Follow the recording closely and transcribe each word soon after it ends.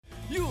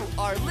You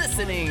are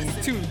listening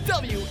to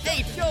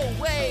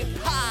WHOA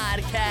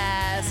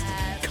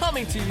Podcast,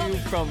 coming to you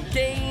from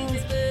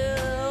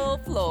Gainesville,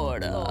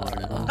 Florida.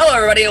 Hello,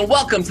 everybody, and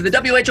welcome to the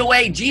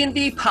WHOA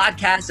G&V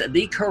Podcast,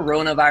 the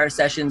Coronavirus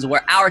Sessions,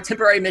 where our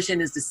temporary mission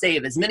is to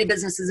save as many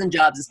businesses and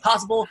jobs as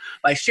possible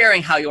by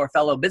sharing how your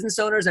fellow business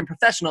owners and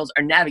professionals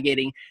are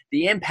navigating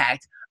the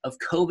impact of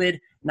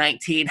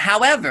COVID-19.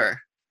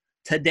 However,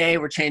 today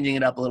we're changing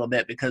it up a little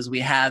bit because we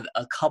have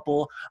a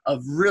couple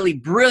of really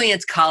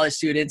brilliant college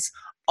students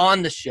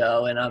on the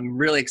show, and I'm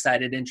really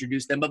excited to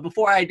introduce them. But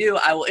before I do,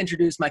 I will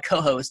introduce my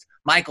co-host,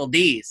 Michael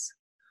Dees.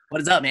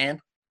 What is up, man?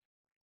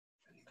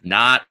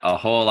 Not a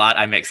whole lot.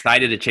 I'm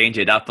excited to change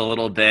it up a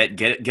little bit,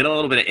 get a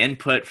little bit of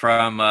input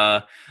from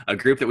a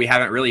group that we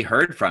haven't really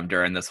heard from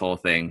during this whole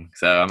thing.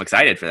 So I'm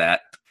excited for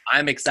that.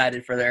 I'm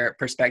excited for their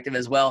perspective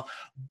as well.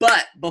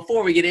 But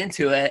before we get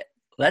into it,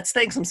 let's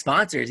thank some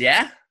sponsors,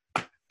 yeah?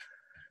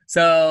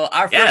 So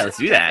our first let's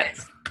do that.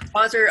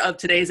 Sponsor of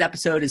today's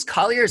episode is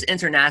Colliers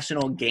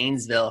International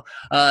Gainesville.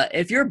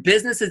 If your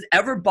business has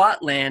ever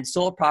bought land,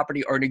 sold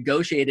property, or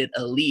negotiated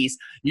a lease,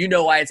 you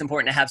know why it's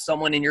important to have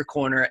someone in your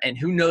corner and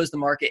who knows the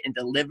market and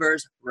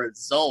delivers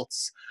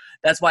results.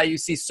 That's why you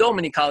see so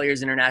many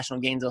Colliers International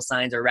Gainesville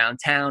signs around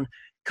town.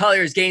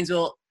 Colliers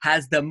Gainesville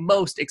has the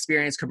most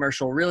experienced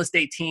commercial real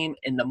estate team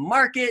in the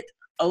market,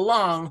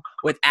 along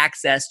with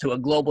access to a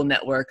global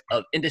network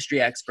of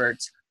industry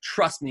experts.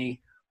 Trust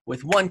me,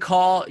 with one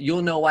call,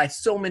 you'll know why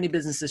so many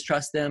businesses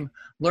trust them.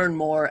 Learn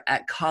more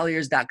at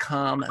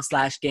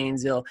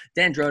colliers.com/Gainesville.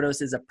 Dan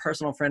Drodos is a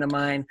personal friend of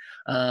mine,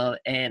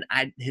 and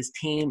his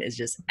team is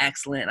just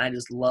excellent. I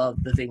just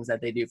love the things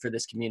that they do for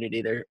this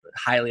community. They're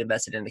highly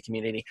invested in the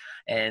community,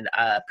 and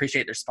I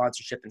appreciate their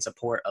sponsorship and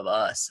support of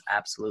us.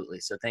 Absolutely.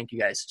 So thank you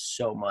guys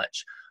so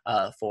much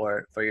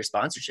for your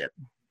sponsorship.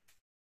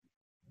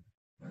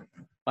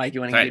 Mike,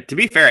 you want to To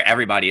be fair,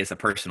 everybody is a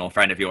personal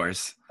friend of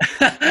yours.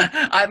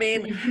 I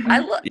mean, I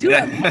love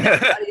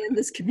everybody in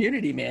this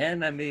community,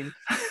 man. I mean,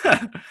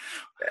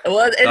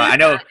 well, I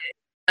know.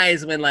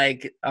 Nice when,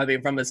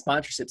 from a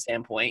sponsorship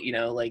standpoint, you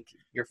know, like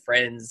your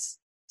friends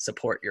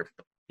support your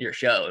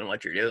show and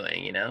what you're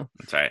doing, you know?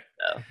 That's right.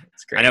 So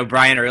it's great. I know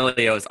Brian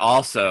Aurelio is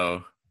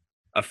also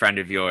a friend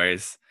of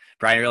yours.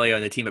 Brian Aurelio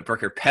and the team at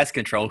Brooker Pest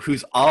Control,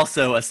 who's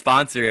also a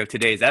sponsor of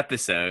today's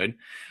episode.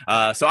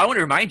 So I want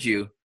to remind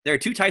you, there are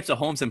two types of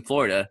homes in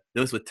Florida,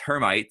 those with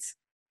termites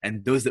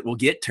and those that will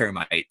get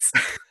termites.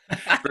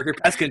 Brooker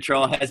Pest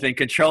Control has been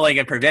controlling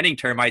and preventing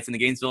termites in the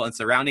Gainesville and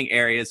surrounding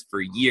areas for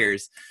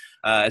years.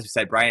 As we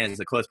said, Brian is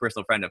a close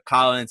personal friend of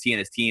Colin's. He and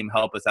his team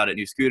help us out at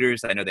New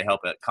Scooters. I know they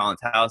help at Colin's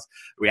house.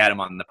 We had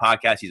him on the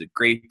podcast. He's a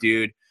great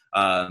dude.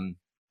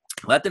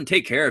 Let them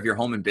take care of your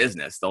home and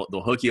business. They'll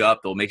hook you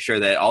up. They'll make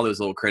sure that all those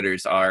little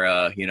critters are,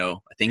 a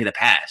thing of the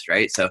past,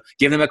 right? So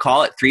give them a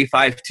call at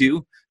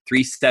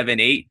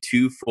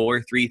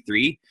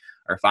 352-378-2433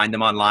 or find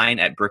them online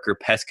at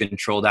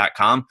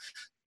brookerpestcontrol.com.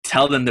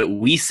 Tell them that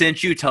we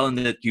sent you. Tell them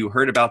that you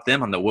heard about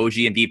them on the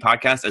WOG&V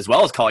podcast, as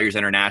well as Colliers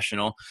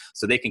International,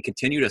 so they can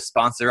continue to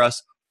sponsor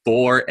us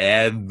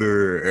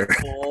forever.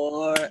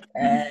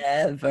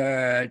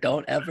 Forever.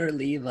 Don't ever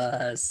leave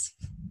us.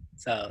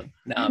 So,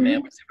 no,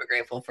 man, we're super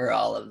grateful for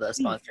all of the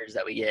sponsors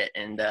that we get.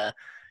 And,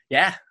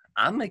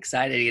 I'm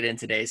excited to get in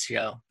today's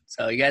show.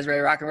 So, you guys ready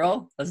to rock and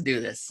roll? Let's do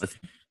this.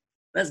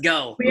 Let's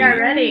go. We are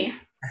ready.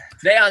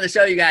 Today on the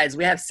show, you guys,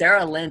 we have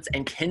Sarah Lentz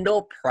and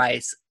Kendall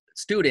Price,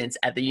 students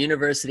at the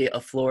University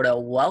of Florida.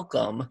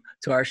 Welcome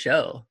to our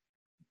show.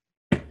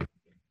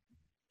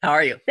 How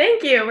are you?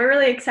 Thank you. We're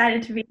really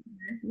excited to be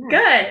here.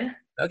 Good.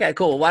 Okay,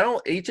 cool. Why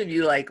don't each of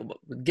you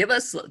give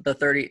us the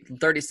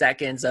 30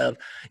 seconds of,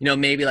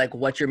 maybe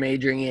what you're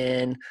majoring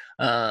in,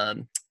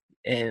 and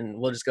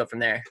we'll just go from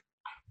there.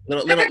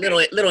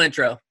 Little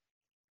intro.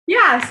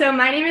 Yeah, so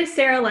my name is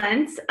Sarah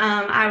Lentz.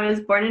 I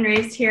was born and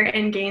raised here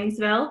in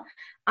Gainesville.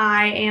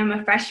 I am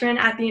a freshman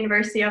at the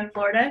University of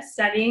Florida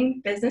studying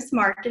business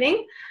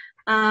marketing.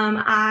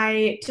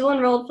 I dual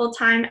enrolled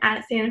full-time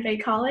at Santa Fe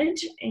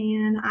College,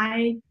 and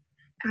I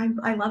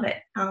love it.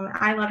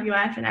 I love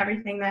UF and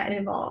everything that it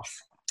involves.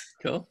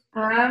 Cool.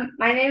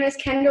 My name is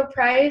Kendall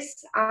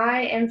Price.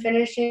 I am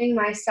finishing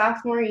my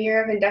sophomore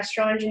year of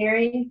industrial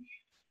engineering,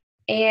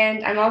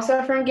 and I'm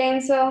also from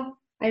Gainesville.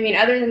 I mean,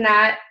 other than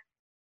that,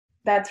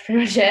 that's pretty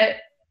much it,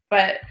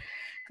 but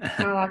not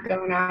a lot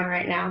going on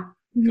right now.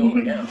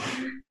 Cool.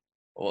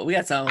 Well, we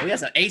got some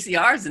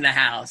ACRs in the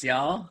house,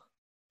 y'all.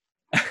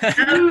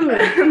 Kendall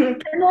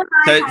and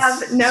I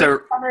have known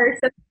each other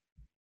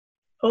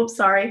since,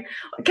 sorry.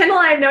 Kendall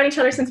and I have known each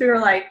other since we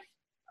were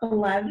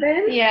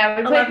 11. Yeah,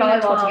 we played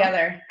volleyball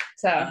together.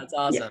 So that's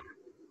awesome.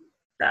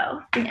 Yeah.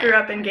 So we grew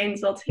up in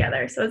Gainesville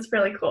together, so it's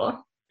really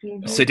cool.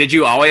 So did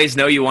you always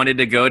know you wanted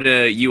to go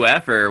to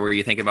UF, or were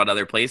you thinking about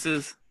other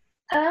places?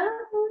 I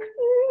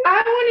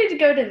wanted to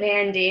go to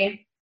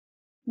Vandy,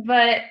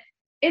 but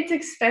it's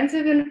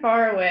expensive and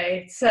far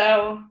away,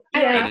 so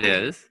It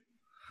is.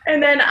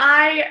 And then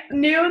I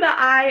knew that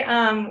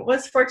I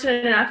was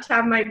fortunate enough to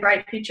have my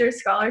Bright Futures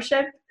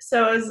scholarship,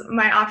 so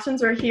my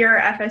options were here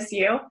at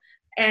FSU.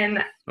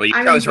 And well, you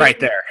chose right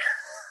there.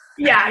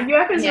 Yeah,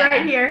 UF is Yeah.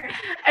 right here.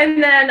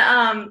 And then,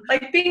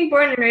 like, being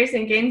born and raised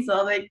in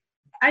Gainesville, like,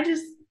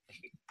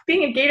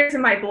 being a Gator's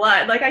in my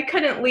blood. Like, I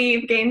couldn't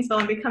leave Gainesville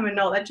and become a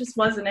Knoll. That just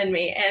wasn't in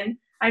me. And,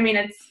 I mean,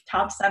 it's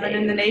top 7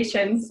 in the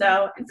nation,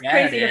 so it's Yeah,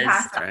 crazy it to is.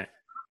 pass That's up. right.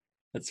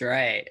 That's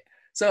right.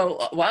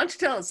 So why don't you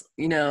tell us,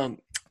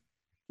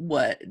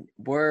 what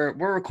we're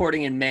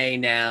recording in May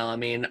now. I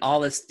mean, all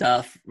this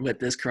stuff with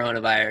this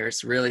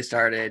coronavirus really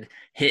started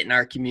hitting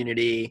our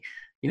community,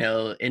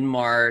 in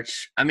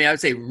March. I mean, I would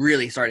say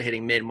really started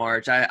hitting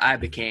mid-March. I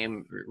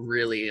became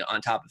really on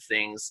top of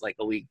things like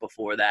a week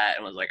before that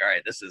and was like, all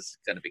right, this is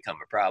going to become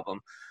a problem.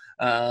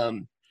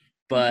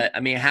 But I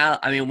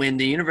mean, when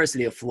the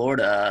University of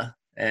Florida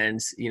and,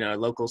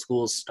 local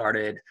schools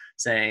started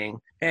saying,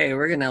 hey,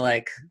 we're going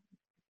to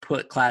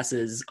put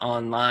classes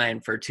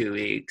online for 2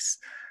 weeks,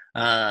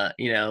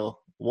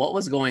 what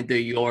was going through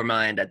your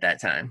mind at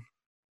that time?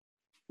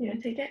 You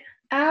want to take it?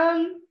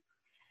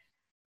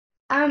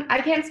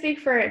 I can't speak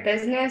for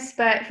business,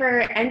 but for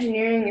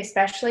engineering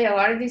especially, a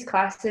lot of these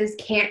classes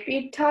can't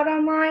be taught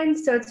online,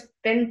 so it's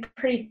been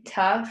pretty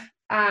tough.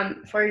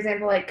 For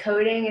example, like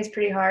coding is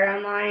pretty hard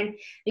online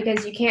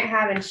because you can't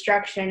have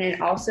instruction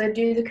and also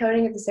do the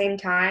coding at the same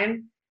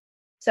time.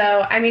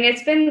 So, I mean,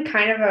 it's been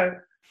kind of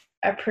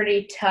a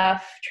pretty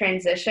tough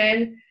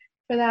transition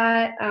for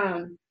that.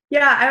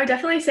 Yeah, I would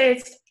definitely say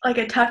it's like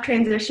a tough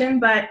transition,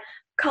 but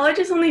college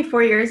is only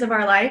 4 years of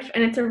our life,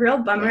 and it's a real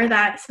bummer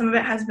that some of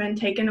it has been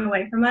taken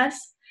away from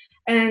us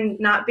and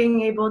not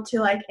being able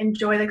to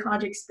enjoy the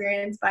college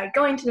experience by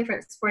going to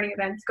different sporting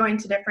events, going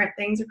to different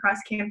things across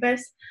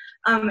campus.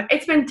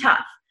 It's been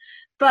tough,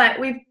 but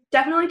we've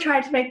definitely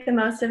tried to make the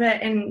most of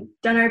it and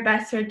done our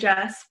best to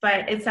adjust,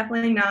 but it's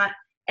definitely not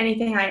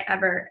anything I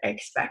ever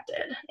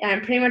expected.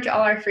 And pretty much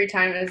all our free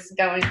time is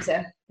going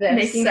to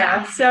this.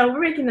 So we're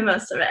making the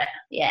most of it.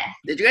 Yeah.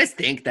 Did you guys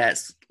think that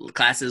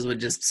classes would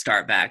just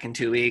start back in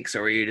 2 weeks,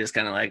 or were you just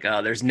kind of like,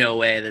 oh, there's no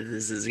way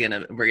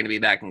that we're gonna be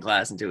back in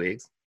class in 2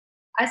 weeks?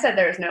 I said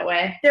there was no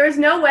way. There was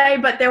no way,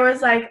 but there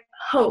was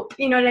hope,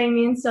 you know what I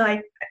mean? So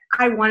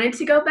I wanted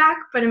to go back,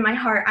 but in my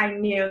heart I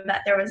knew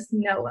that there was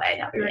no way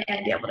that we were going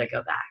to be able to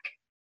go back.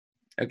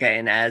 Okay,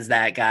 and as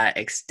that got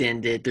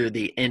extended through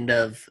the end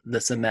of the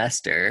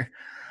semester,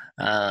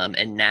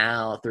 and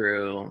now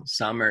through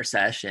summer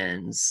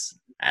sessions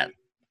at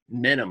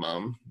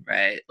minimum,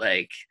 right?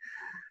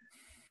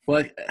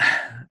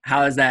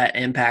 How has that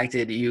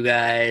impacted you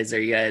guys? Are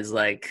you guys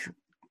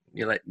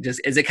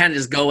is it kind of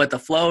just go with the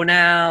flow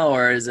now,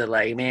 or is it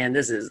man,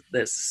 this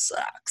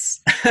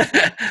sucks?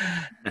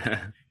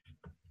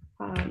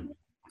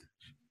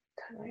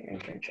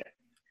 Internship.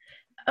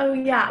 Oh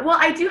yeah, well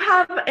I do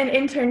have an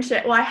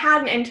internship. Well, I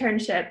had an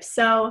internship,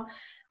 so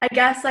I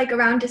guess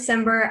around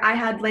December I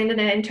had landed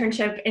an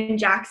internship in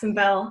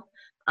Jacksonville,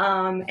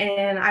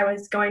 and I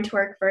was going to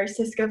work for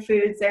Cisco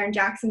Foods there in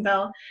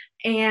Jacksonville.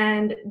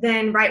 And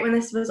then right when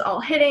this was all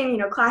hitting,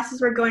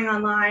 classes were going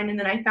online, and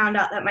then I found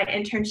out that my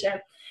internship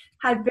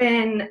had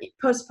been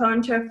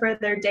postponed to a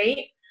further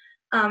date.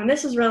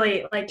 This was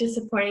really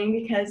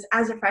disappointing because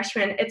as a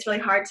freshman, it's really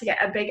hard to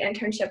get a big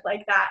internship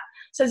like that.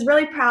 So I was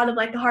really proud of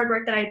the hard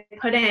work that I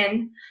put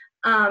in,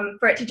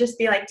 for it to just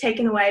be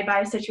taken away by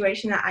a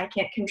situation that I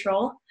can't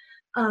control.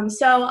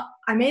 So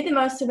I made the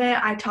most of it.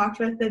 I talked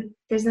with the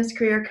business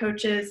career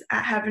coaches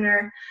at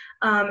Heavener,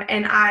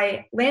 and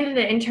I landed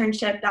an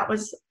internship that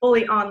was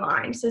fully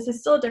online. So this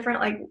is still a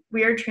different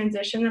weird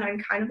transition that I'm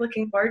kind of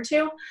looking forward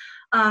to,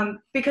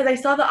 because I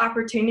still have the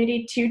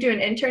opportunity to do an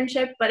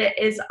internship, but it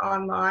is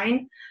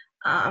online.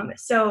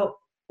 So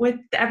with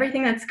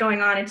everything that's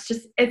going on,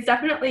 it's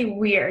definitely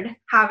weird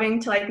having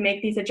to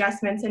make these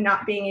adjustments and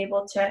not being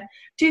able to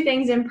do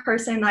things in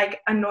person like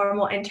a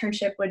normal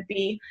internship would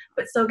be,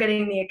 but still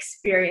getting the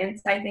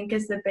experience, I think,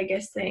 is the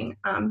biggest thing.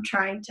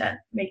 Trying to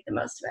make the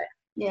most of it.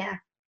 Yeah.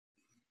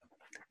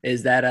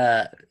 Is that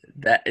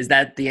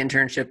the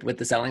internship with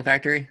the Selling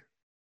Factory?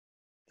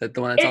 That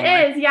the one that's It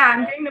online? is, yeah.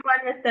 I'm doing the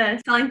one with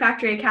the Selling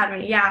Factory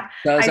Academy. Yeah.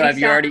 So have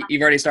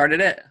you've already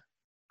started it?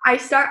 I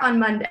start on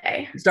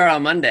Monday. You start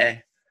on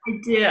Monday. I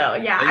do,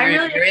 yeah.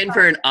 Well, you're in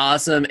for an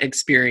awesome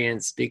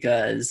experience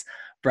because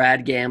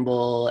Brad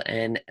Gamble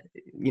and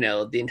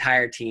the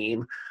entire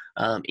team,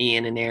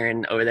 Ian and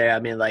Aaron over there. I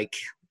mean,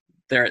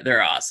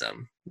 they're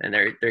awesome, and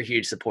they're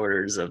huge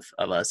supporters of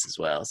us as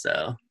well.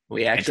 So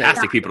we actually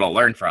fantastic people to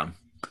learn from.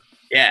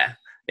 Yeah,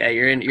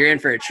 you're in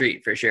for a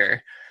treat for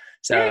sure.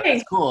 So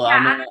Thanks. It's cool.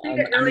 Yeah, I think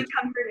it's really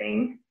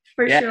comforting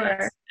for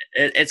sure.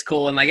 It's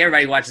cool, and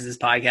everybody who watches this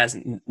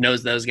podcast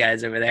knows those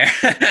guys over there.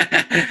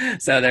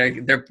 So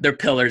they're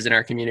pillars in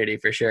our community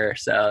for sure.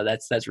 So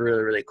that's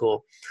really, really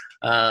cool.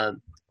 Well,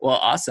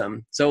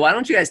 awesome. So why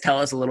don't you guys tell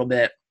us a little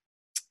bit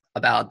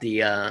about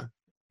the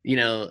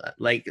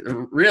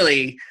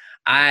really,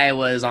 I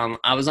was on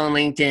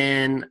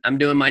LinkedIn. I'm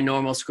doing my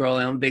normal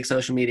scrolling. I'm a big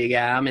social media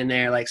guy. I'm in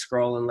there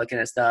scrolling, looking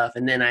at stuff,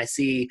 and then I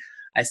see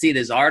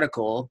this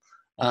article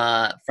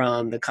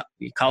from the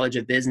College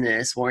of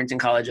Business, Warrington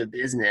College of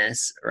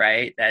Business,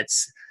 right?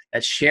 That's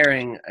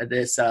sharing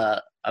this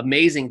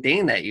amazing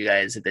thing that you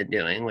guys have been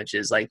doing, which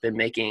is like been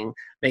making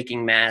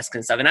masks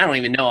and stuff. And I don't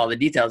even know all the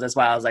details. That's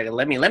why I was like,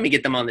 let me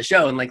get them on the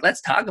show and like,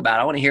 let's talk about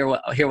it. I want to hear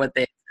what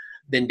they've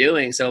been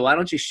doing. So why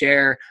don't you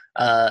share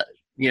what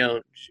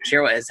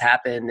has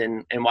happened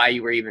and why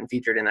you were even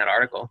featured in that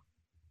article?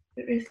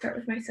 We start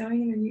with my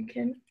sewing and then you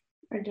can.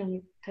 Or do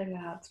you tell you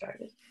how it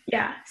started?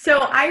 Yeah. So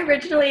I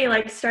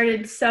originally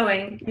started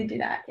sewing. You do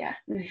that, yeah.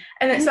 Mm-hmm.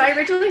 And then, so I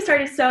originally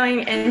started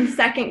sewing in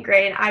 2nd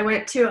grade. I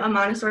went to a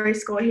Montessori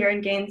school here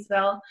in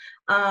Gainesville,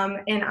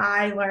 and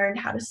I learned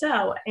how to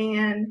sew.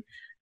 And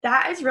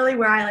that is really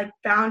where I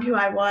found who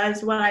I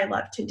was, what I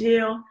love to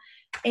do.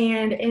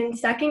 And in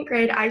 2nd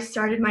grade, I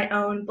started my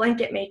own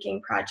blanket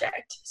making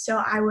project.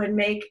 So I would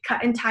make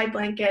cut and tie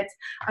blankets.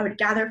 I would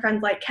gather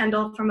friends like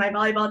Kendall from my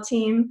volleyball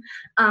team,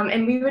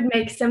 and we would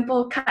make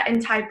simple cut and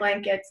tie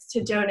blankets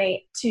to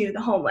donate to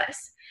the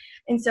homeless.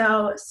 And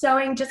so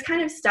sewing just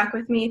kind of stuck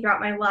with me throughout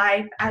my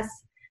life. As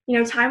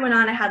time went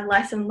on, I had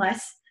less and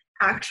less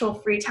actual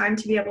free time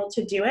to be able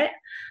to do it.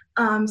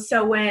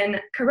 So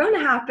when Corona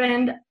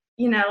happened,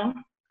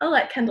 I'll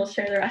let Kendall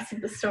share the rest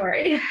of the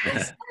story.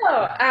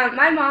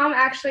 My mom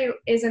actually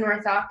is an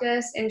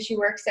orthoptist, and she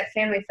works at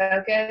Family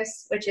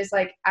Focus, which is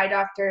eye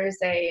doctors.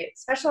 They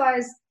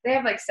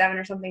have 7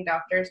 or something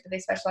doctors, but they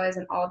specialize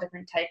in all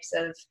different types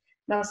of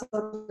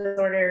muscle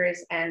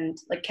disorders and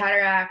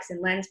cataracts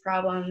and lens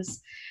problems.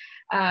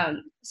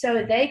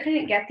 So they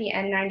couldn't get the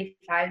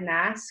N95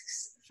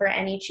 masks for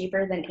any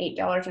cheaper than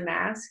 $8 a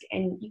mask,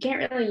 and you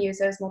can't really use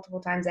those multiple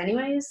times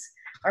anyways,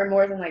 or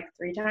more than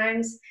 3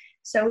 times.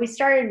 So we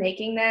started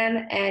making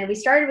them, and we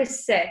started with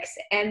 6,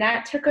 and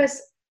that took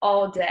us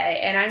all day.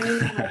 And I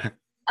mean,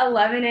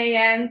 11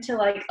 a.m.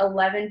 to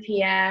 11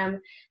 p.m.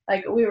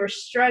 We were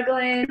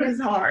struggling. It was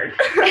hard.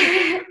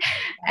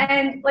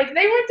 And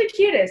they weren't the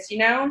cutest,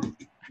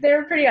 they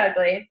were pretty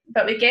ugly.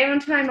 But we gave them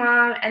to my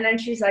mom, and then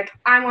she's like,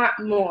 I want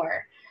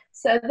more.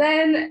 So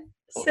then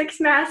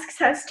 6 masks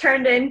has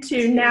turned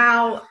into,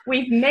 now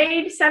we've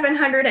made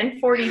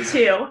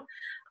 742,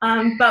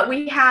 but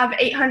we have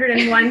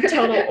 801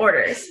 total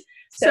orders.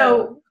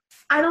 So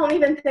I don't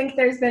even think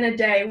there's been a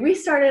day. We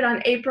started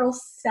on April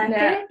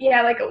 2nd.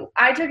 Yeah,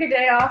 I took a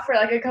day off for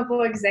a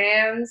couple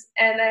exams,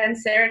 and then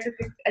Sarah took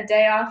a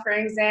day off for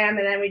an exam,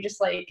 and then we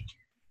just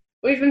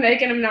we've been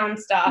making them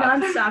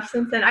nonstop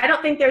since then. I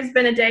don't think there's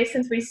been a day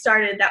since we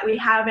started that we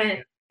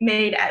haven't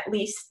made at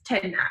least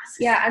 10 masks.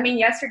 Yeah, I mean,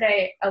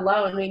 yesterday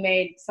alone we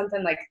made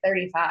something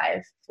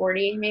 35,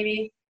 40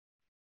 maybe.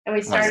 And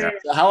we started.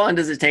 So how long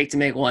does it take to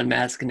make one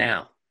mask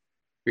now?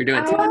 You're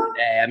doing 10 a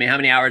day. I mean, how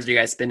many hours are you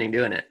guys spending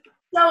doing it?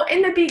 So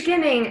in the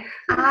beginning,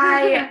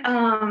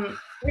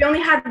 we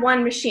only had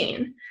one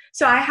machine.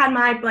 So I had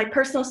my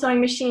personal sewing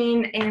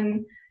machine,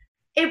 and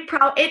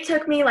it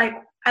took me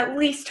at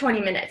least 20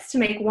 minutes to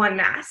make one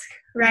mask,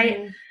 right?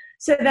 Mm-hmm.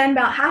 So then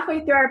about halfway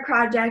through our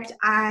project,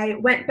 I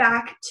went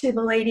back to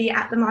the lady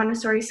at the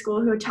Montessori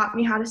school who taught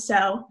me how to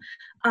sew.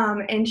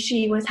 And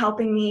she was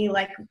helping me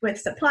with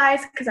supplies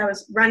because I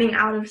was running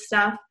out of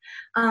stuff.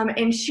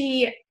 And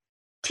she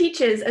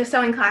teaches a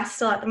sewing class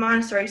still at the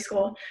Montessori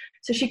school.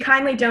 So she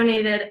kindly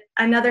donated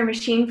another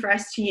machine for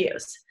us to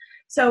use.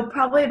 So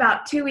probably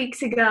about 2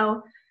 weeks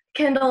ago,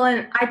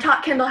 I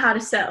taught Kendall how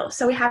to sew.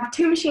 So we have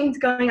 2 machines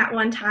going at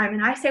one time,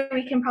 and I say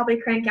we can probably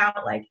crank out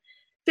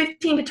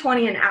 15 to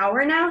 20 an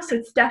hour now. So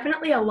it's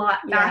definitely a lot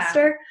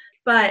faster,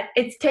 but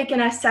it's taken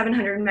us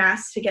 700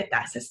 masks to get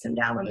that system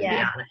down, let me be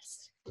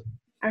honest.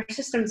 Our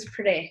system's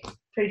pretty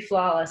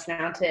flawless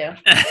now too.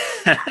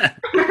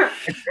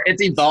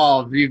 It's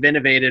evolved. You've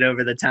innovated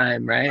over the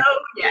time, right? Oh,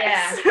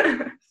 yes.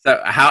 Yeah. So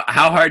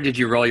how hard did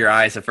you roll your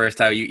eyes the first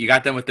time? You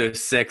got done with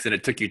those 6 and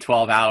it took you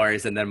 12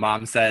 hours, and then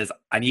mom says,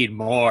 I need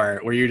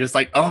more. Were you just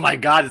oh my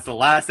God, it's the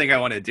last thing I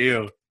want to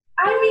do?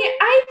 I mean,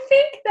 I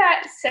think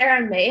that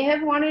Sarah may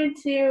have wanted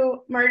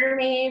to murder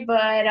me,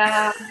 but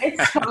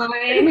it's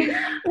fine.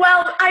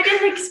 Well, I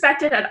didn't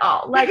expect it at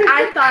all.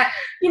 I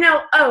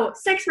thought,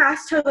 6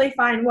 masks, totally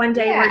fine. One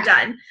day we're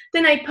done.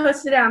 Then I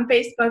posted it on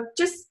Facebook,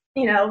 just,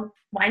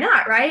 why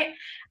not, right?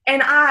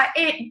 And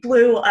it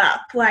blew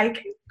up.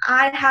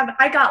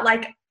 I got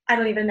I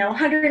don't even know,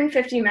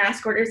 150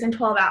 mask orders in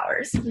 12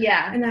 hours.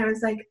 Yeah. And I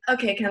was like,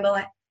 okay, Kendall,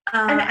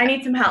 I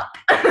need some help.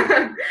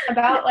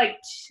 About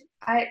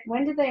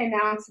when did they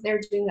announce that they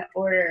were doing the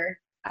order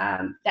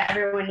that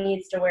everyone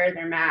needs to wear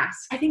their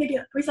mask? I think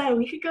was that a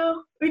week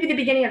ago? Maybe the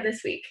beginning of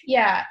this week.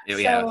 Yeah.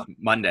 Yeah,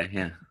 Monday,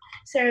 yeah.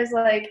 Sarah's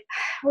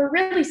we're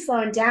really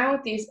slowing down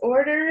with these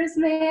orders,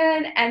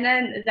 man. And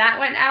then that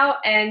went out,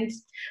 and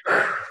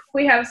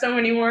we have so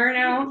many more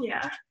now.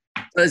 Yeah.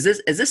 So is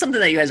this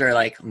something that you guys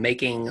are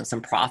making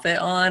some profit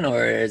on,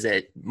 or is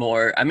it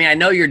more? I mean, I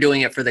know you're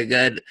doing it for the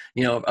good,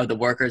 of the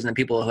workers and the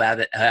people who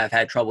have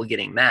had trouble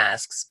getting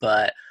masks,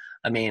 but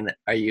I mean,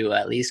 are you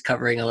at least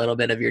covering a little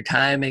bit of your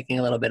time, making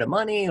a little bit of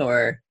money,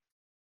 or?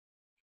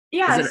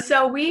 Yeah.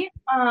 So we,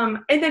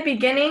 in the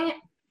beginning,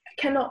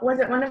 Kendall, was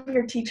it one of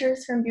your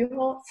teachers from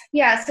Buchholz?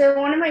 Yeah. So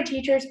one of my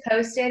teachers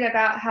posted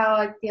about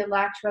how the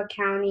Alachua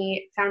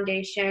County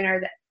Foundation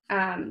or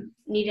the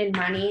needed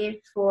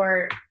money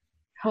for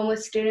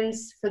homeless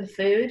students for the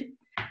food.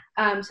 So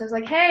I was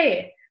like,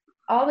 hey,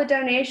 all the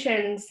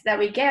donations that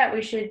we get,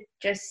 we should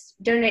just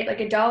donate like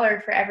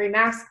 $1 for every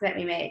mask that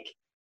we make.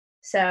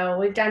 So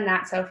we've done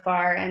that so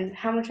far. And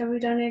how much have we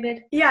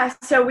donated? Yeah,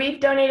 so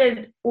we've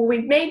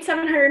made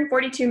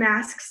 742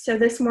 masks. So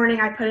this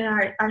morning I put in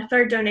our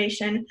third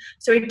donation.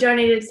 So we've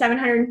donated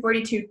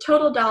 $742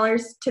 total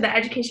dollars to the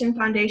Education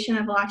Foundation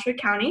of Alachua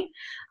County.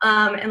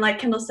 And like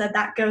Kendall said,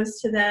 that goes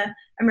to the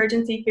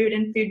emergency food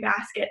and food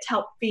basket to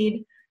help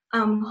feed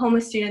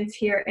homeless students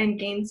here in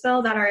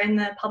Gainesville that are in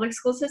the public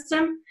school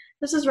system.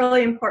 This is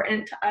really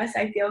important to us,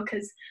 I feel,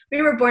 because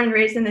we were born and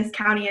raised in this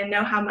county and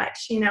know how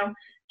much,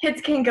 kids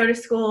can go to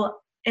school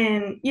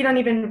and you don't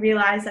even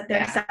realize that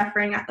they're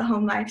suffering at the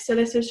home life. So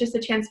this was just a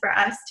chance for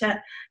us to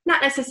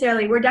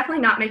we're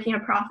definitely not making a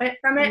profit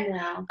from it,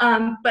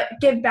 but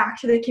give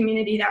back to the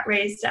community that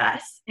raised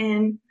us.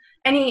 And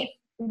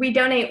we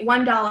donate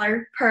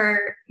 $1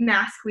 per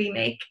mask we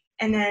make.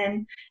 And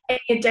then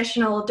any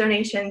additional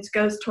donations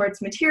goes towards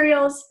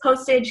materials,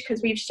 postage,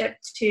 because we've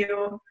shipped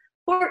to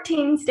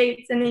 14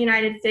 states in the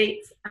United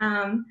States.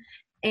 And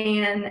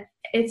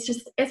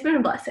it's been a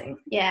blessing.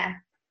 Yeah.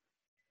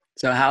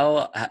 So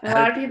how a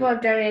lot of people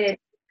have donated.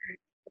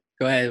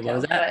 Go ahead. What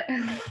was that?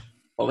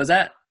 What was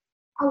that?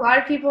 A lot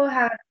of people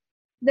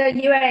the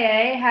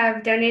UAA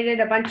have donated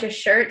a bunch of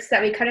shirts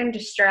that we cut into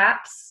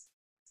straps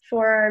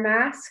for our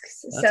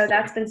masks. That's so cool.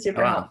 That's been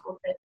super helpful.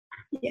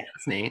 Yeah.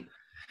 That's neat.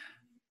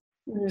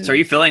 So are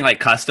you feeling like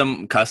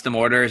custom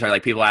orders, or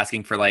like people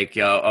asking for like,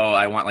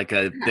 I want like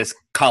this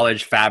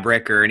college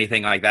fabric or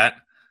anything like that?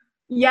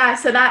 Yeah,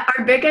 so that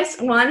our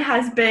biggest one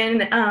has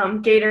been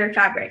Gator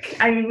fabric.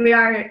 I mean, we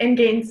are in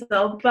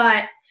Gainesville,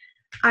 but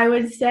I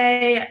would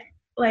say,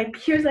 like,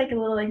 here's like a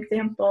little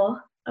example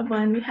of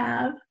one we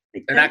have.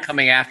 Like They're not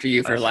coming after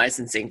you for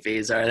licensing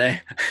fees, are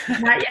they?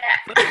 Not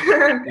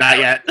yet. Not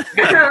yet.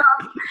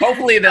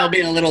 Hopefully they'll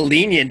be a little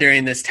lenient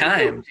during this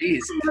time.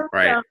 Jeez.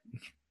 Right.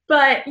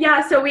 But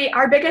yeah, so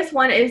our biggest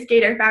one is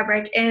Gator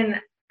fabric,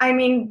 and I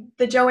mean,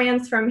 the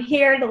Joann's from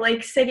here to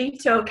Lake City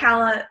to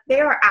Ocala, they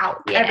are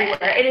out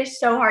everywhere. It is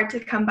so hard to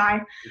come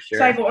by. Sure.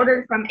 So I've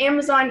ordered from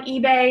Amazon,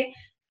 eBay,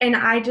 and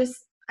I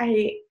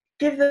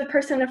give the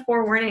person a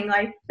forewarning,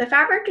 like, the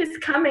fabric is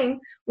coming.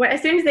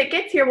 As soon as it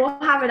gets here, we'll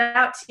have it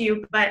out to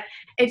you. But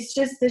it's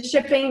just the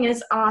shipping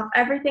is off.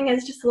 Everything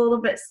is just a little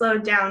bit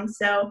slowed down.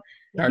 So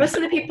most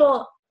of the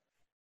people...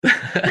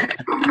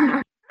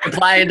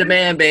 Supply and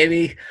demand,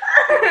 baby.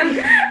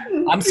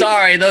 I'm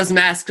sorry, those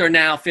masks are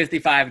now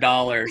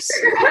 $55.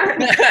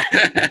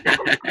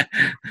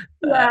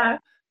 Yeah,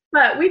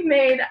 but we've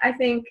made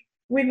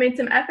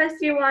some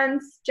FSU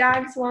ones,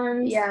 JAGS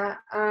ones. Yeah,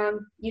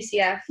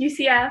 UCF.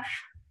 UCF.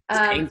 It's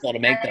painful to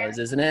make those,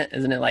 isn't it?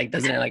 Doesn't it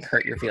like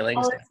hurt your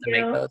feelings to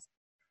make those?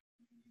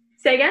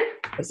 Say again?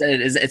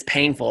 It's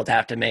painful to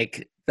have to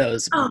make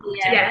those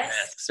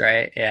masks,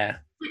 right? Yeah.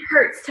 It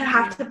hurts to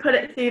have to put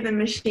it through the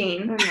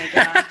machine. Oh my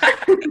gosh.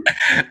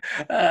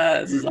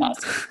 This is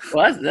awesome.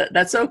 Well,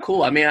 that's so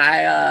cool. I mean,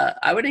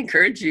 I would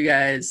encourage you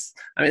guys.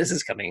 I mean, this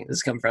is coming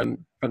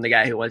from the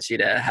guy who wants you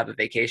to have a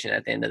vacation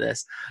at the end of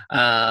this.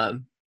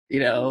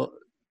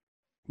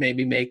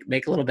 Maybe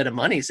make a little bit of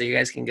money so you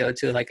guys can go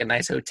to like a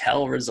nice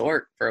hotel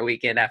resort for a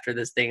weekend after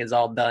this thing is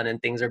all done and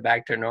things are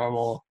back to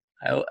normal.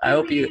 I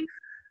hope you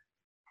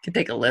can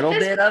take a little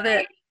bit of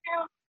it.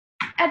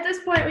 At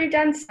this point, we've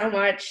done so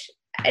much.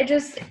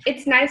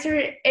 It's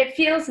nicer. It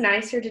feels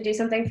nicer to do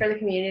something for the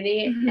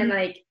community and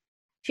like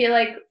feel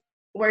like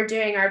we're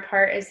doing our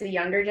part as the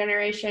younger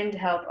generation to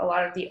help a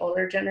lot of the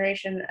older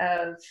generation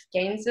of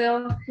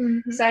Gainesville.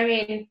 Mm-hmm. So I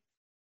mean,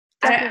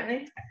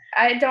 definitely.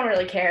 I don't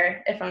really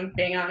care, if I'm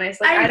being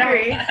honest. Like, I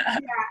agree. Yeah.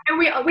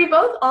 And we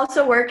both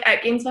also work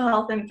at Gainesville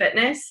Health and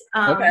Fitness.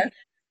 Okay.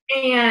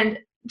 And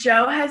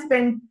Joe has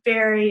been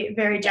very,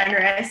 very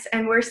generous,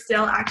 and we're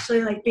still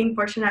actually like being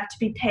fortunate enough to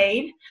be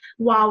paid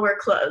while we're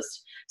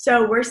closed.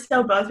 So we're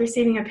still both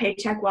receiving a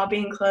paycheck while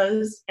being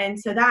closed. And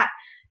so that,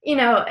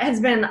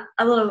 has been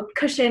a little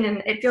cushion,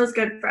 and it feels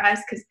good for us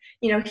because,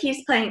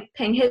 he's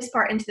paying his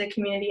part into the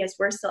community as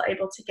we're still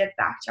able to give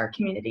back to our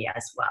community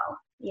as well.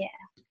 Yeah.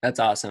 That's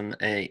awesome.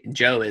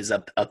 Joe is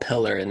a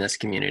pillar in this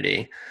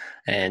community.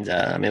 And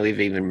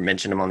we've even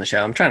mentioned him on the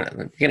show. I'm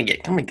gonna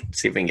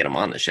see if we can get him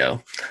on the show.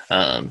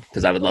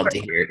 Cause I would love to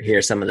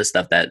hear some of the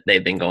stuff that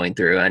they've been going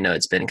through. I know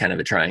it's been kind of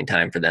a trying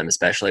time for them,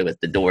 especially with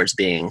the doors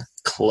being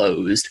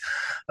closed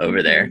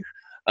over there.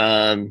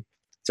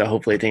 So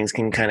hopefully things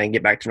can kind of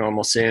get back to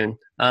normal soon.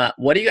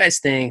 What do you guys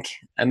think?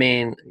 I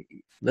mean,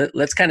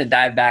 let's kind of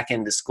dive back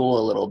into school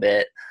a little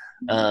bit.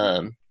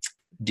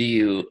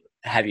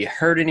 Have you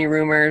heard any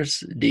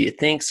rumors? Do you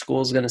think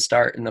school's going to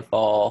start in the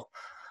fall?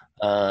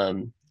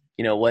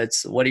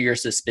 What are your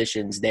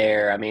suspicions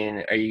there? I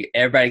mean,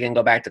 everybody going to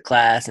go back to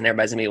class and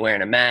everybody's going to be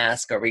wearing a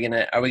mask? Are we going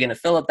to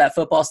fill up that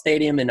football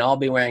stadium and all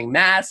be wearing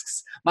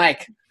masks?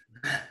 Mike,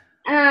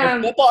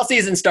 if football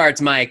season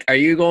starts, Mike, are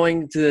you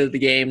going to the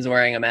games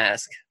wearing a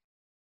mask?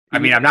 I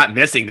mean, I'm not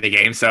missing the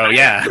game, so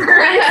yeah.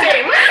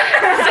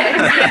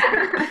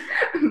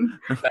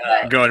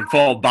 Going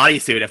full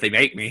bodysuit if they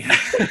make me.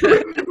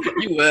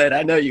 You would.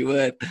 I know you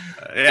would.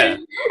 Yeah.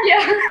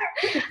 Yeah.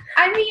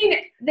 I mean,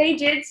 they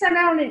did send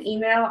out an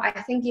email, I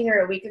think either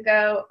a week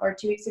ago or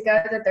 2 weeks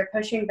ago, that they're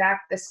pushing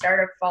back the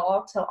start of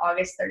fall till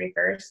August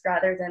 31st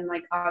rather than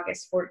like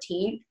August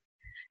 14th.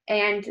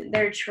 And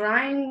they're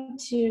trying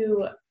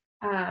to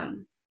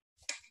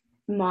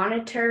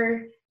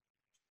monitor.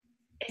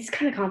 It's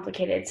kind of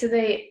complicated. So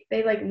they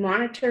like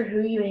monitor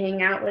who you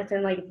hang out with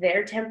and like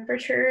their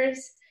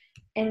temperatures.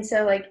 And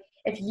so like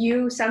if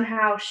you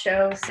somehow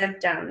show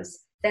symptoms,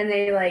 then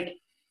they like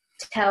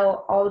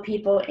tell all the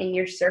people in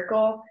your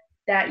circle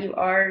that you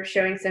are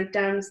showing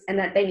symptoms and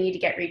that they need to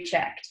get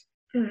rechecked.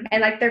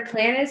 And like their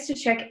plan is to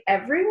check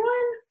everyone.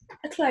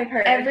 That's what I've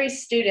heard. Every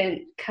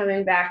student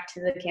coming back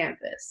to the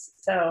campus.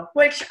 So,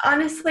 which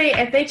honestly,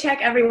 if they check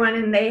everyone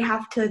and they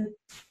have to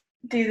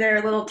do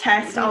their little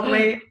test all the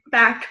way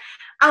back,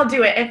 I'll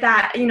do it if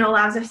that,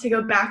 allows us to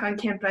go back on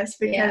campus,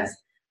 because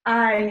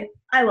I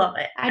love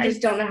it. I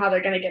just don't know how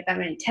they're going to get that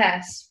many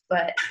tests,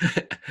 but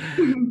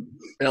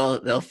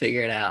they'll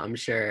figure it out, I'm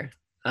sure.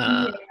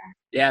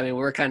 Yeah, I mean,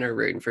 we're kind of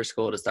rooting for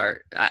school to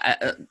start,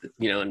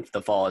 in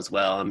the fall as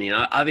well. I mean,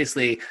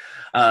 obviously,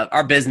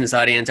 our business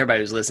audience, everybody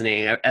who's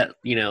listening,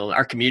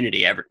 our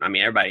community,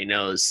 everybody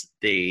knows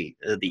the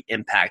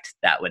impact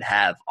that would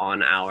have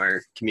on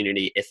our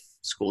community if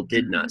school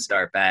did not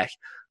start back.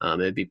 It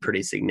would be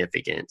pretty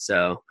significant.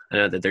 So I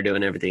know that they're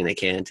doing everything they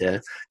can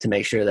to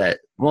make sure that,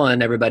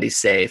 one, everybody's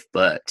safe,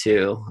 but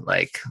two,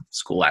 like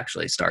school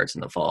actually starts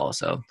in the fall.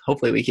 So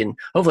hopefully we can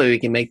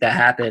make that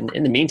happen.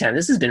 In the meantime,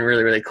 this has been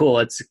really, really cool.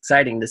 It's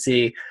exciting to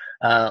see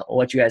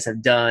what you guys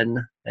have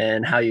done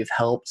and how you've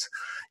helped,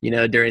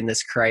 during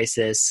this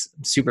crisis.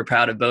 I'm super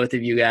proud of both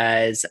of you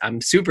guys. I'm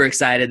super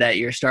excited that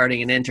you're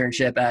starting an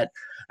internship at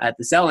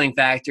the Selling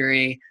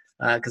Factory,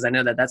 because I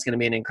know that that's going to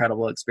be an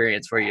incredible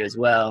experience for you as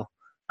well.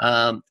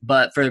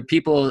 But for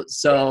people,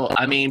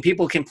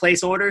 people can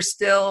place orders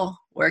still.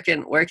 Where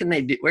can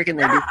they do this?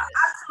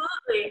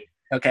 Absolutely.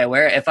 Okay,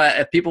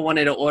 if people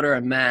wanted to order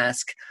a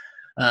mask,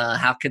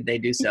 how could they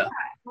do so?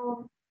 Yeah,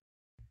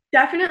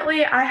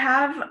 definitely. I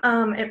have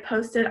it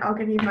posted. I'll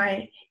give you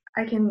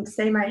I can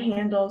say my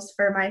handles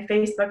for my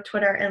Facebook,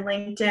 Twitter, and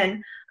LinkedIn.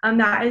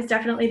 That is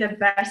definitely the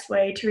best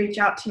way to reach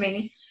out to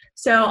me.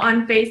 So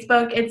on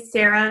Facebook, it's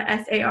Sarah,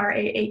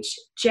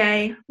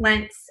 SARAHJ,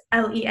 Lentz,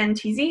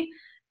 LENTZ.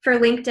 For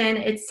LinkedIn,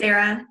 it's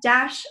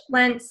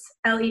Sarah-Lentz,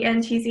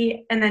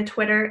 LENTZ, and then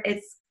Twitter,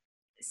 it's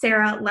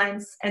Sarah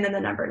Lentz, and then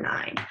the number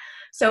 9.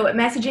 So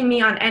messaging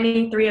me on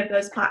any 3 of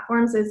those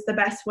platforms is the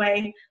best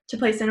way to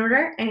place an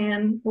order,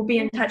 and we'll be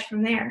in touch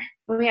from there.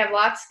 Well, we have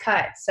lots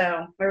cut,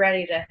 so we're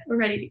ready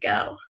to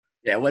go.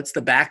 Yeah, what's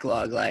the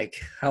backlog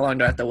like? How long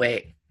do I have to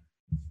wait?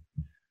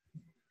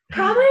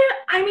 Probably,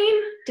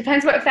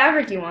 depends what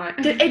fabric you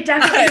want. It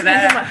definitely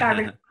depends on what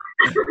fabric.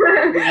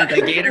 You want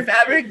the gator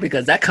fabric?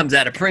 Because that comes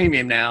at a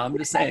premium now. I'm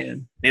just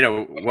saying.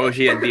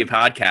 Wojie and V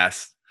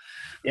podcast.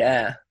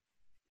 Yeah.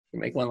 You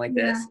make one like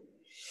this.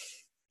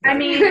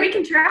 We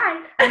can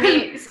try.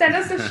 Send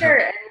us a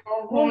shirt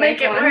and we'll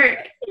make it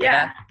work.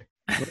 Yeah.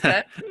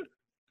 Okay.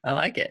 I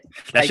like it.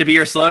 That should be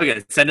your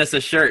slogan. Send us a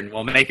shirt and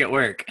we'll make it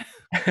work.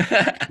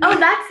 Oh,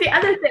 that's the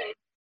other thing.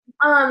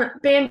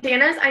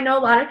 Bandanas. I know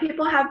a lot of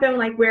people have been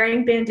like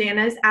wearing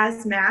bandanas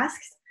as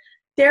masks.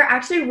 They're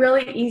actually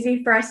really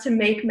easy for us to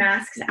make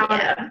masks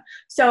out of.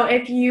 So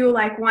if you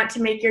want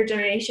to make your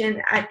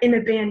donation in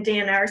a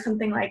bandana or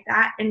something like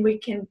that, and we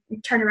can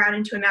turn around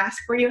into a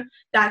mask for you,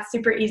 that's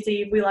super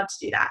easy. We love to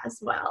do that as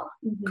well.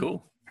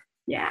 Cool.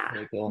 Yeah.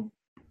 Very cool.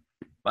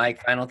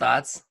 Mike, final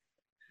thoughts?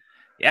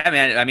 Yeah,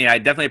 man. I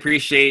definitely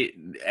appreciate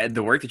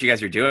the work that you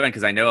guys are doing,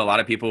 because I know a lot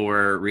of people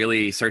were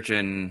really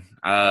searching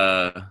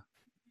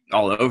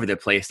all over the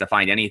place to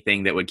find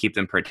anything that would keep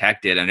them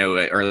protected. I know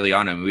early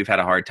on, we've had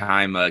a hard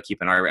time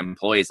keeping our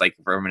employees,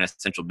 from an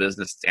essential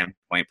business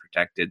standpoint,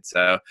 protected.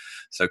 So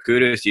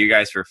kudos to you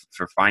guys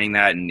for finding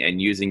that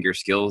and using your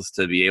skills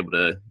to be able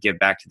to give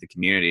back to the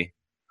community.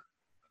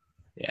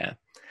 Yeah.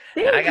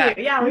 Thank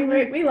you. Yeah,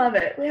 we love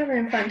it. We have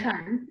a fun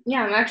time.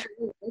 Yeah, I'm actually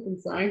really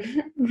song.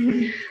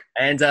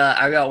 And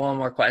I got one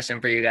more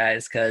question for you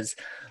guys, because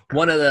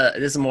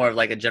this is more of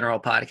a general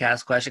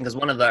podcast question, because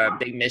one of our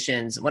big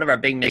missions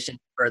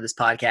for this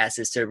podcast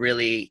is to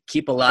really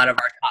keep a lot of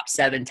our top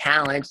 7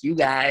 talent. You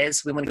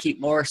guys, we want to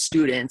keep more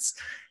students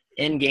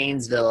in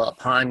Gainesville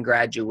upon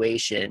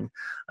graduation.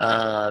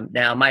 Now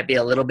it might be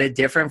a little bit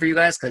different for you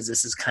guys, because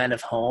this is kind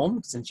of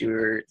home since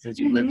you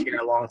lived here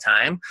a long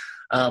time.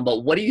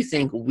 But what do you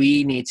think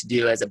we need to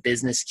do as a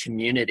business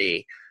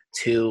community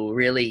to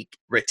really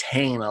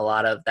retain a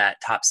lot of that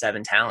top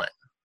 7 talent?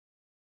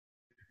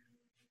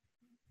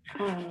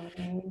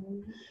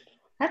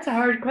 That's a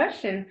hard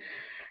question.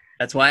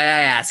 That's why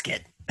I ask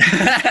it.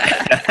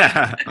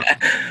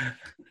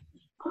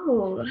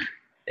 Oh.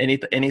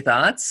 Any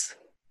thoughts?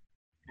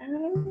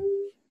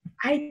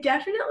 I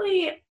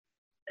definitely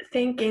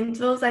think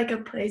Gainesville is a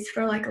place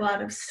for a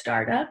lot of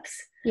startups.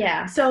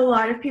 Yeah. So a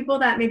lot of people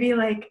that maybe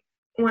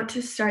want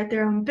to start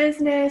their own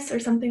business or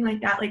something like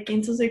that,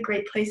 Gainesville's a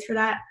great place for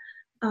that.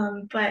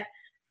 But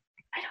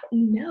I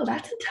don't know.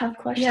 That's a tough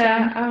question.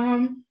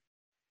 Yeah.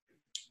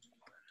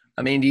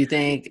 I mean, do you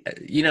think,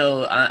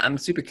 I'm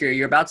super curious.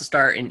 You're about to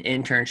start an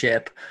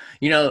internship.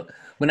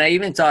 When I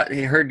even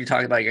heard you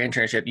talk about your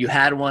internship, you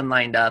had one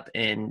lined up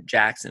in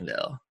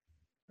Jacksonville,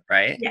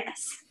 right?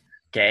 Yes.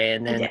 Okay.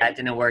 And then that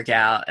didn't work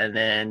out. And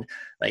then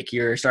like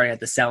you're starting at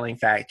the selling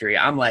factory.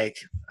 I'm like,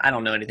 I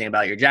don't know anything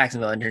about your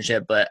Jacksonville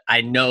internship, but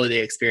I know the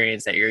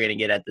experience that you're going to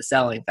get at the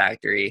selling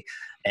factory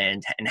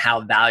and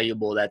how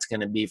valuable that's going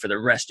to be for the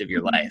rest of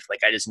your life.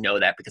 Like, I just know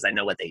that because I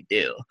know what they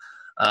do.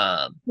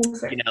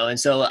 And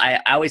so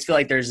I always feel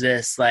like there's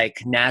this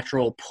like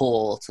natural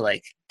pull to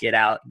like get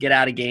out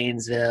of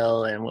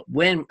Gainesville. And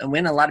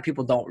when a lot of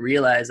people don't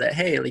realize that,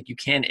 hey, like you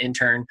can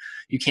intern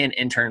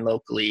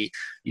locally,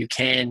 you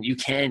can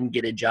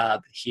get a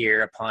job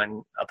here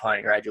upon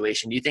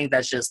graduation. Do you think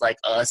that's just like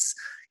us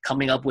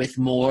coming up with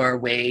more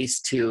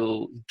ways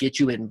to get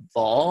you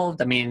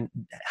involved? I mean,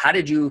 how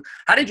did you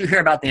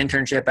hear about the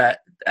internship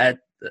at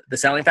the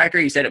selling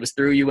factory? You said it was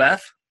through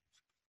UF?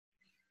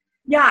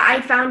 Yeah,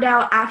 I found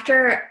out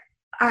after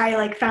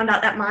I found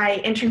out that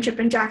my internship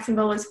in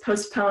Jacksonville was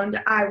postponed.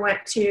 I went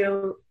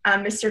to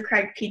Mr.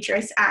 Craig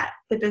Petras at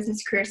the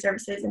Business Career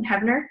Services in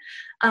Heavener,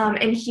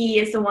 and he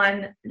is the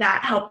one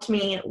that helped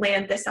me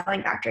land the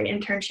selling factory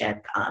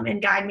internship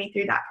and guide me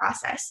through that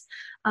process.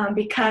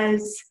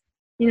 Because,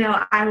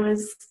 I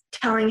was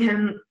telling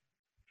him,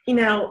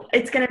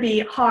 it's going to be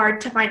hard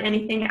to find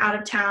anything out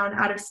of town,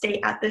 out of state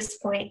at this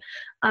point,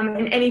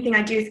 and anything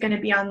I do is going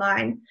to be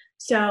online.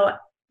 So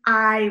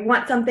I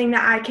want something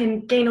that I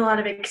can gain a lot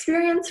of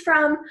experience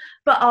from,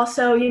 but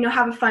also,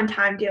 have a fun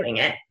time doing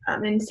it.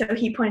 And so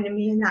he pointed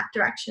me in that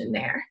direction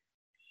there.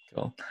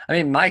 Cool. I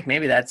mean, Mike,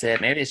 maybe that's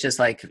it. Maybe it's just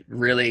like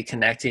really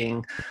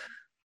connecting,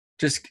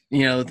 just,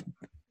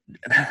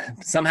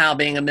 somehow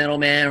being a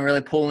middleman,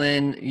 really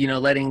pulling,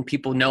 letting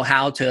people know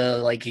how to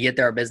like get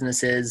their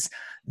business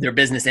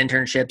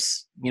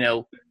internships,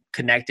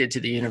 connected to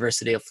the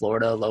University of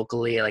Florida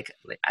locally. Like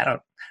I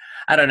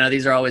don't know.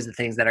 These are always the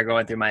things that are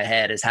going through my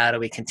head is how do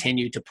we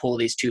continue to pull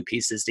these two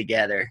pieces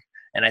together?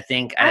 And I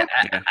think, I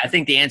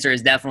think the answer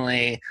is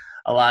definitely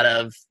a lot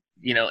of,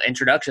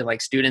 introduction,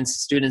 like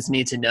students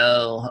need to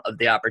know of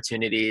the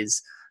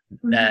opportunities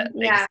that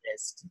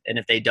exist. And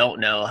if they don't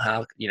know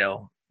how,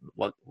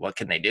 what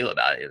can they do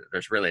about it?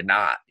 There's really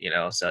not,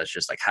 so it's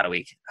just like, how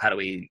do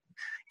we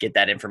get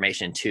that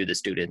information to the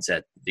students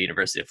at the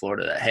University of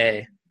Florida that,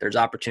 hey, there's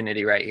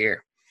opportunity right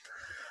here.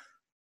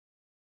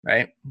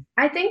 Right.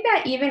 I think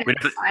that even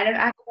outside of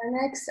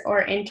academics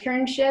or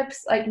internships,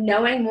 like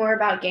knowing more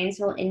about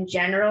Gainesville in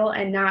general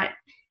and not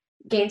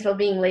Gainesville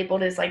being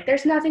labeled as like,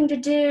 there's nothing to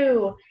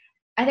do.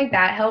 I think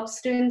that helps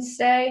students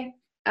stay.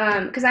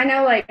 Because I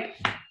know like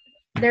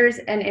there's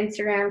an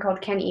Instagram called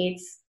Ken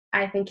Eats.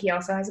 I think he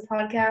also has a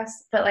podcast,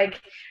 but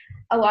like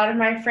a lot of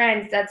my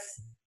friends,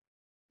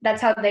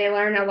 that's how they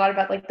learn a lot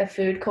about like the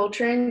food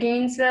culture in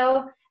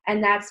Gainesville.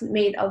 And that's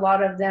made a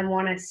lot of them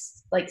want to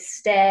like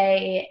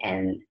stay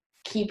and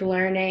keep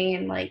learning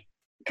and like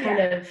kind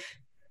of,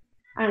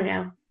 I don't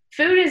know.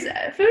 Food is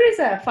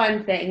a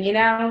fun thing,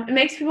 It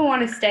makes people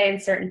want to stay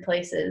in certain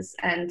places,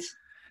 and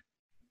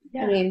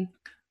I mean,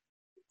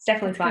 it's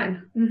definitely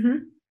fun. Mm-hmm.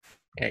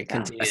 Yeah, it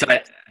continues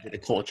the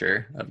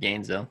culture of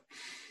Gainesville.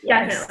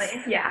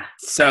 Definitely, yeah.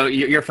 So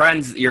your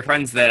friends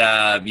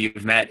that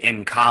you've met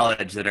in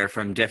college that are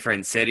from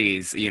different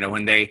cities,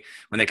 when they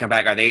come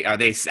back, are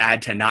they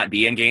sad to not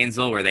be in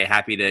Gainesville? Were they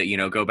happy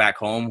to go back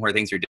home where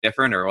things are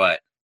different, or what?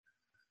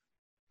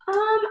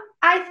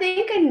 I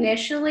think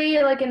initially,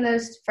 like in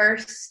those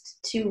first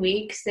 2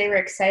 weeks, they were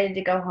excited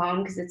to go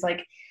home because it's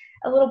like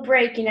a little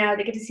break, they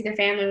get to see their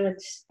family,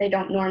 which they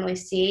don't normally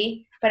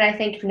see. But I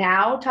think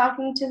now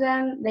talking to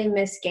them, they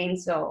miss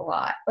Gainesville a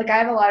lot. Like I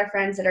have a lot of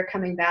friends that are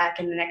coming back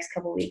in the next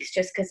couple of weeks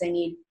just because they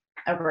need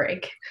a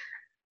break.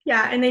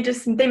 Yeah, and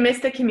they miss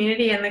the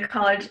community and the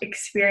college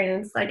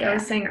experience. Like I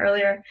was saying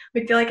earlier,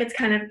 we feel like it's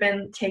kind of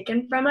been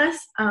taken from us.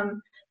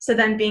 So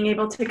then being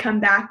able to come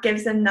back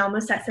gives them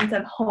almost that sense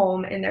of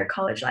home in their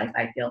college life,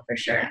 I feel, for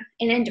sure.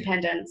 And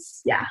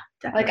independence. Yeah,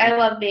 definitely. Like I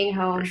love being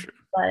home,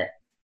 but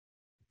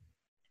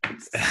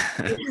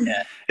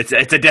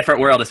it's a different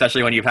world,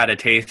 especially when you've had a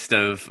taste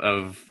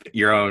of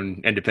your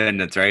own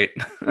independence, right?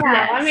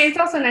 Yeah, I mean, it's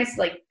also nice to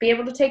like be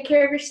able to take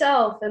care of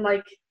yourself and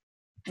like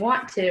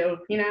want to,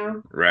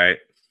 Right.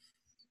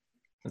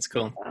 That's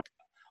cool.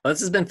 Well,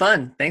 this has been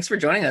fun. Thanks for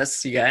joining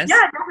us, you guys.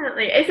 Yeah,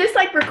 definitely. Is this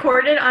like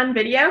recorded on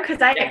video? Because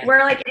we're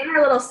like in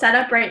our little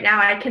setup right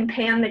now. I can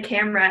pan the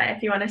camera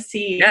if you want to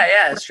see.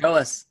 Yeah. Show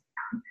us.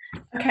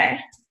 Okay.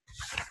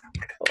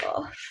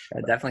 Cool.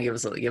 Yeah, definitely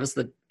give us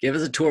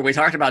a tour. We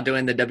talked about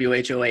doing the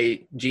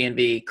WHOA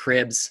GNV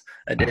Cribs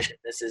edition.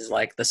 This is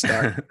like the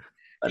start.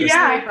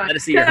 Let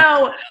us see your.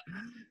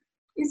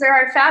 These are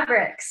our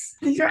fabrics.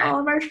 These are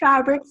all of our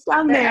fabrics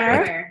down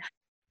there.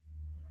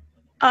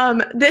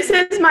 This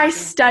is my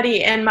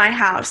study in my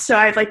house. So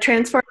I've like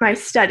transformed my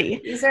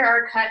study. These are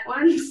our cut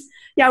ones.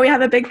 Yeah, we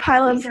have a big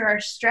pile of. These are our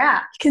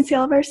straps. You can see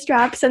all of our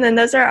straps, and then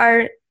those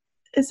are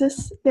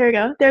there we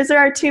go. Those are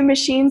our two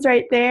machines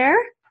right there.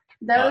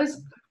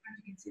 Those,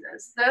 see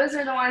those. Those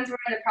are the ones we're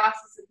in the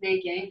process of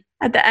making.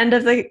 At the end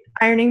of the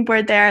ironing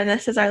board there, and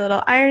this is our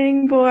little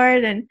ironing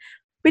board, and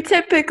we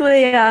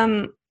typically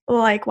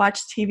like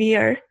watch TV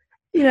or,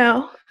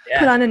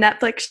 put on a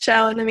Netflix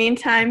show in the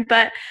meantime.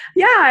 But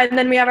yeah, and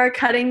then we have our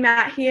cutting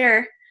mat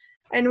here,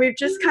 and we've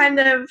just kind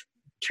of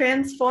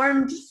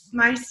transformed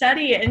my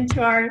study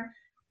into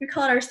we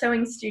call it our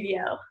sewing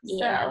studio.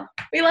 Yeah. So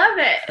we love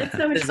it. It's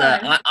so much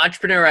fun.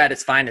 Entrepreneur at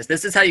its finest.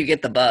 This is how you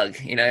get the bug.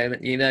 You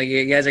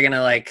guys are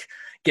gonna like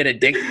get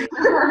addicted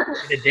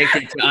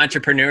to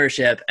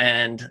entrepreneurship,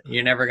 and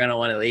you're never gonna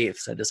want to leave.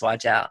 So just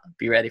watch out.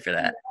 Be ready for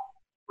that.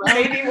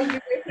 Maybe we'll be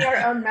making our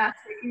own mask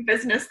making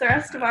business the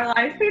rest of our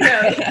life. Who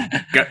knows?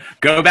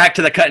 Go back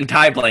to the cut and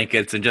tie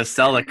blankets and just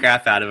sell the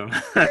crap out of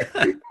them.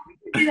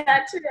 Do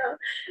that too.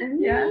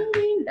 Yeah,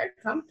 they're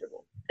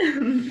comfortable.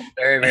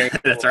 Very, very cool.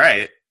 That's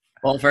right.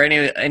 Well, for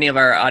any of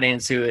our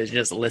audience who is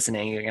just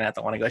listening, you're gonna have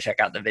to want to go check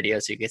out the video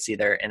so you can see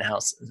their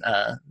in-house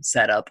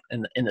setup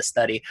in the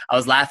study. I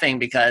was laughing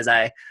because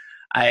I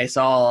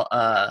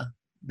saw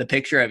the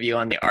picture of you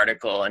on the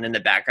article, and in the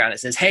background it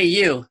says, "Hey,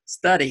 you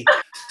study."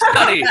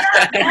 I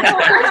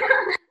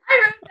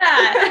wrote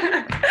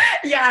that.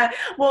 Yeah.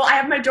 Well, I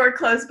have my door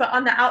closed, but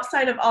on the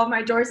outside of all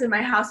my doors in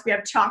my house, we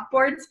have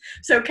chalkboards.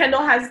 So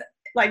Kendall has,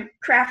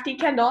 crafty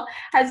Kendall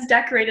has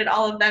decorated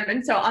all of them.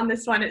 And so on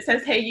this one, it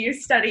says, "Hey, you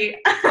study."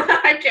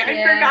 I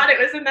forgot it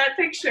was in that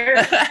picture.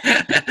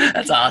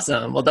 That's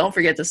awesome. Well, don't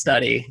forget to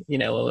study,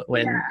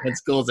 when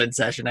school's in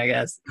session, I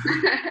guess.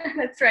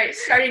 That's right.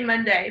 Starting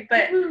Monday.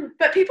 But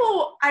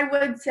people, I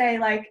would say,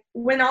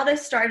 when all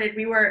this started,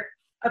 we were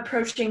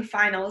approaching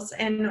finals,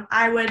 and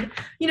I would,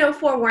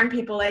 forewarn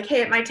people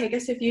hey, it might take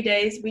us a few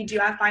days. We do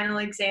have final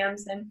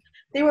exams, and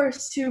they were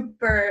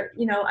super,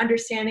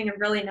 understanding and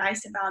really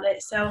nice about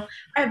it. So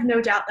I have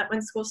no doubt that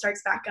when school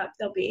starts back up,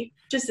 they'll be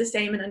just the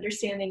same and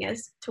understanding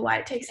as to why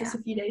it takes us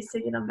a few days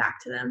to get them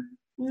back to them.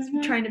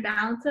 Mm-hmm. Trying to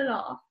balance it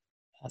all.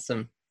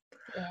 Awesome.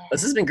 Yeah.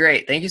 This has been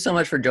great. Thank you so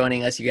much for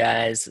joining us, you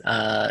guys.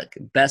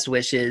 Best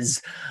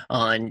wishes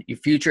on your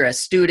future as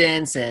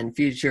students and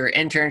future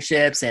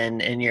internships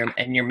and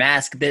your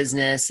mask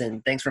business.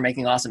 And thanks for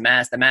making awesome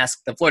masks.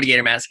 The Florida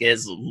Gator mask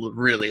is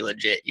really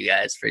legit, you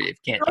guys. For if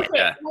you can't, we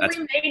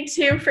made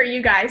 2 for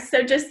you guys.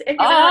 So just if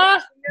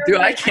dude,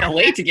 I can't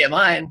wait to get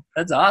mine.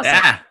 That's awesome.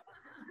 Yeah.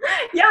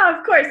 Yeah,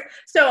 of course.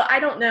 So I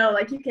don't know,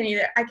 I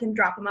can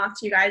drop them off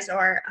to you guys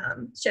or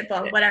ship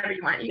them, whatever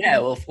you want.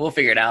 We'll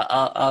figure it out.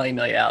 I'll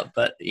email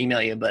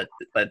you, but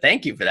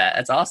thank you for that.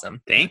 That's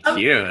awesome. Thank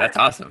you. That's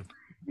awesome.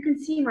 You can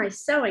see my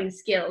sewing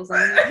skills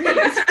on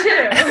these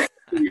too.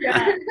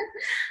 Yeah.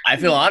 I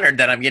feel honored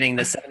that I'm getting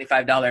the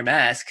 $75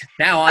 mask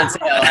now on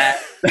sale.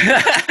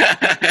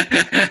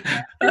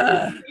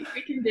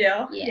 We can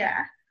do.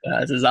 Yeah.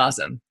 This is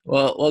awesome.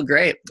 Well,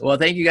 great. Well,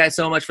 thank you guys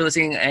so much for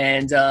listening.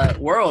 And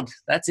world,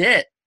 that's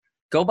it.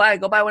 Go buy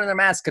one of their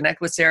masks.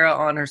 Connect with Sarah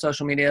on her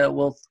social media.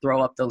 We'll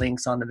throw up the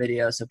links on the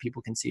video so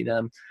people can see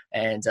them.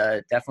 And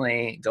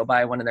definitely go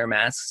buy one of their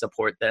masks.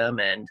 Support them.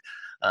 And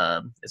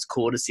it's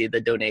cool to see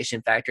the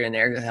donation factor in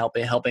there,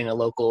 helping a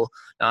local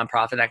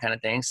nonprofit, that kind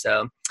of thing.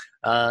 So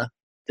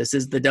this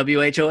is the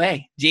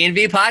WHOA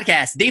GNV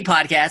podcast, the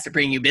podcast to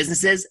bring you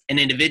businesses and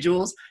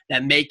individuals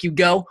that make you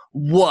go,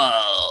 whoa.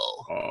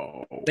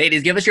 Oh.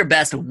 Ladies, give us your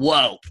best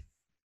whoa.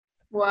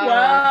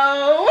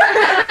 Whoa.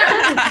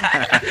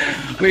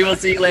 We will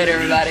see you later,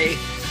 everybody.